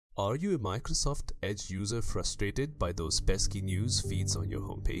Are you a Microsoft Edge user frustrated by those pesky news feeds on your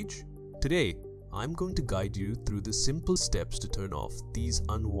homepage? Today, I'm going to guide you through the simple steps to turn off these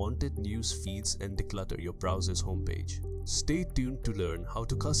unwanted news feeds and declutter your browser's homepage. Stay tuned to learn how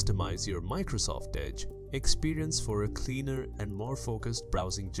to customize your Microsoft Edge experience for a cleaner and more focused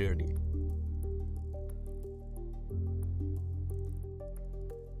browsing journey.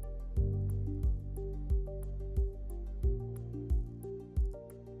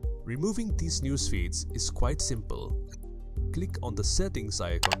 Removing these news feeds is quite simple. Click on the settings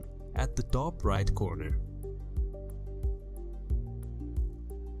icon at the top right corner.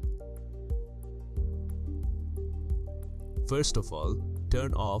 First of all,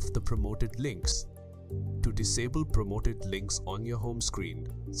 turn off the promoted links. To disable promoted links on your home screen,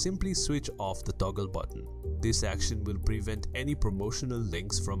 simply switch off the toggle button. This action will prevent any promotional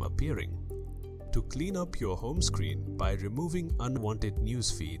links from appearing. To clean up your home screen by removing unwanted news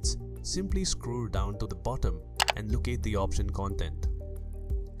feeds, simply scroll down to the bottom and locate the option Content.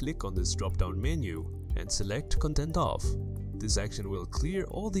 Click on this drop-down menu and select Content Off. This action will clear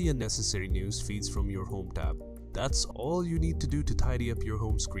all the unnecessary news feeds from your home tab. That's all you need to do to tidy up your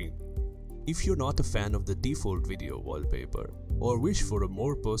home screen. If you're not a fan of the default video wallpaper or wish for a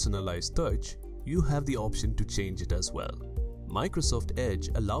more personalized touch, you have the option to change it as well. Microsoft Edge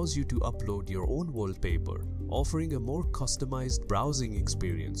allows you to upload your own wallpaper, offering a more customized browsing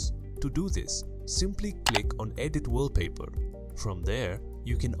experience. To do this, simply click on Edit Wallpaper. From there,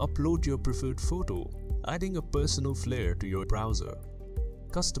 you can upload your preferred photo, adding a personal flair to your browser.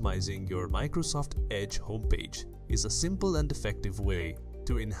 Customizing your Microsoft Edge homepage is a simple and effective way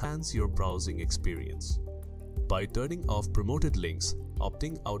to enhance your browsing experience. By turning off promoted links,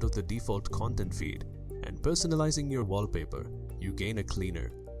 opting out of the default content feed, and personalizing your wallpaper, you gain a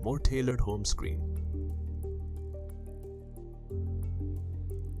cleaner, more tailored home screen.